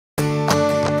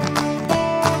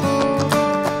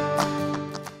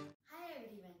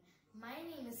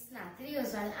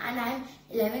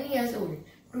11 years old.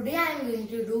 Today I am going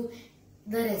to do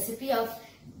the recipe of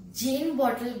Jain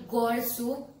bottle gourd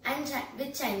soup and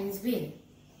with Chinese bhel.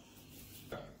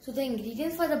 So the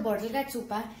ingredients for the bottle gourd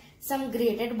soup are some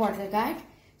grated bottle gourd,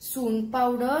 soon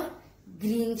powder,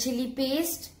 green chili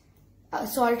paste,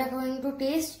 salt according to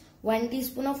taste, 1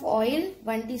 teaspoon of oil,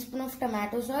 1 teaspoon of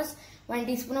tomato sauce, 1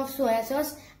 teaspoon of soya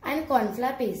sauce and corn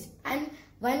flour paste and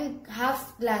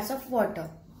 1/2 glass of water.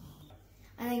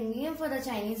 And the ingredients for the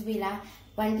Chinese bhel are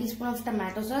 1 teaspoon of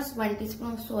tomato sauce, 1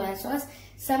 teaspoon of soya sauce,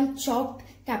 some chopped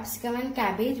capsicum and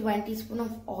cabbage, 1 teaspoon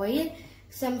of oil,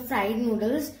 some fried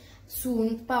noodles,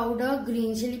 soon powder,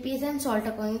 green chili paste and salt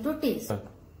according to taste.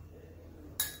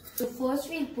 So first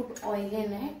we'll put oil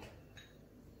in it.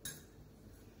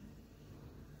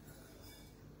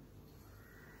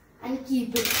 And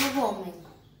keep it for warming.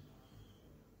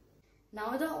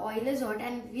 Now the oil is hot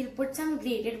and we'll put some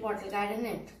grated bottle gourd in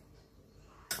it.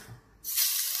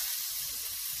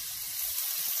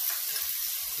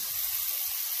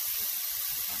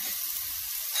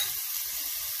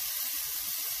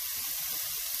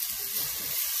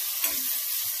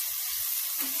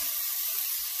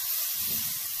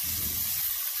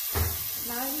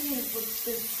 Now we will put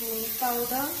the soon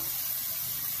powder,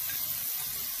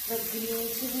 the green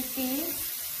chili paste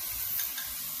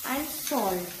and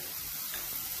salt.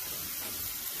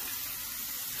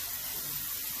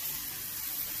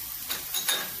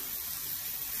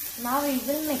 Now we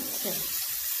will mix it.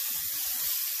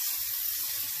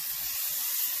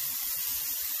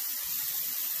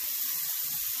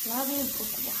 Now we will put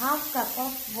 1/2 cup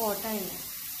of water in it.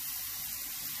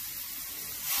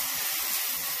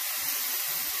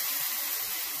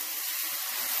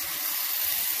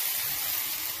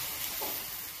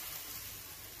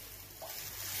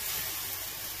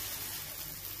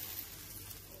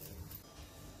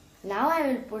 Now I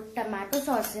will put tomato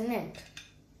sauce in it.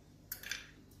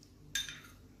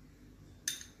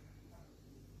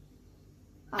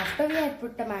 After we have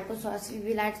put tomato sauce, we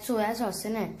will add soya sauce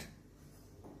in it.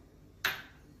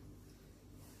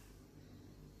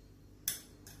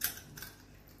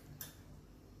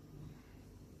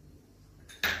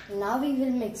 Now we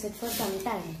will mix it for some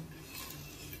time.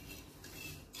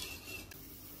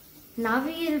 Now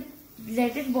we will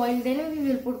let it boil, then we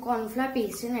will put corn flour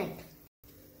paste in it.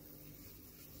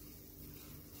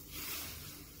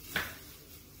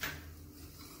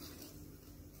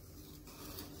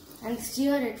 And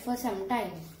stir it for some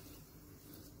time.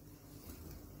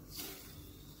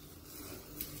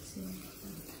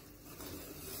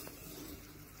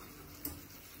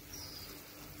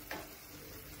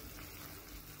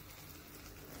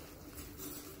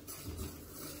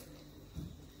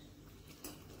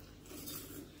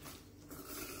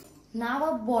 Now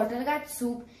our bottle gourd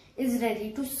soup is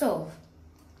ready to serve.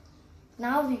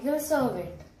 Now we will serve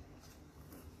it.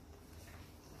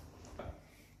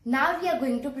 Now we are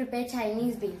going to prepare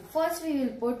Chinese bhel. First we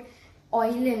will put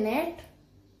oil in it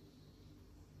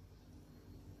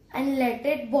and let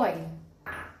it boil.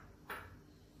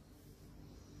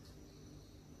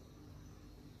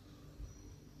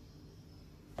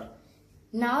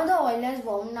 Now the oil is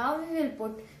warm. Now we will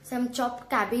put some chopped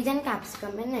cabbage and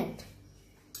capsicum in it.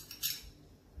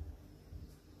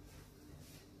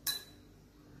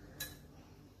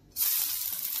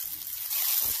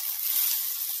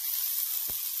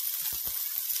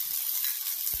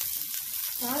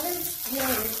 Now we'll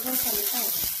stir it for some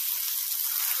time.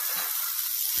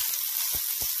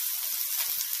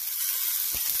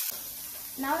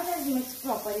 Now it is mixed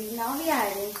properly. Now we are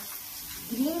adding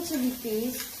green chili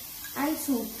paste and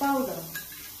soup powder.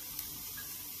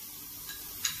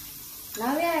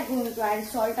 Now we are going to add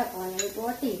salt according to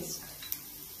our taste.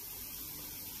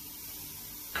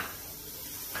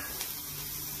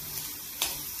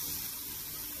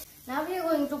 Now we are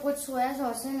going to put soya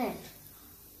sauce in it.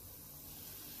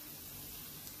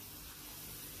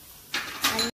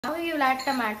 Now we will add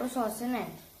tomato sauce in it.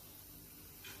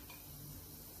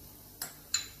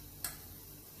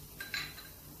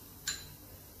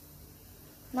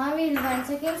 Now we will once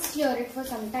again stir it for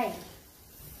some time.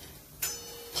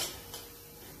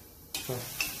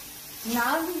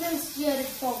 Now we will stir it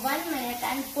for 1 minute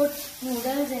and put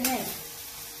noodles in it.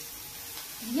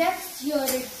 We have stirred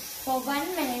it for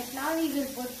 1 minute. Now we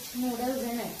will put noodles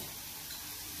in it.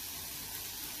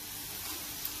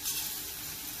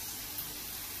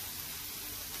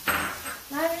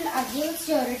 Now we will again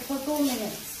stir it for 2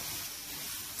 minutes.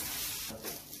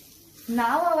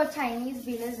 Now our Chinese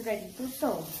bhel is ready to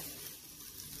serve.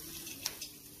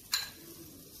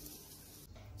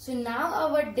 So now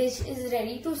our dish is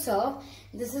ready to serve.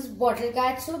 This is bottle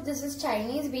gourd soup. This is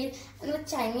Chinese bhel, and with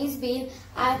Chinese bhel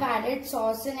I have added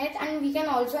sauce in it, and we can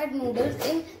also add noodles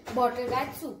in bottle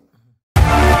gourd soup.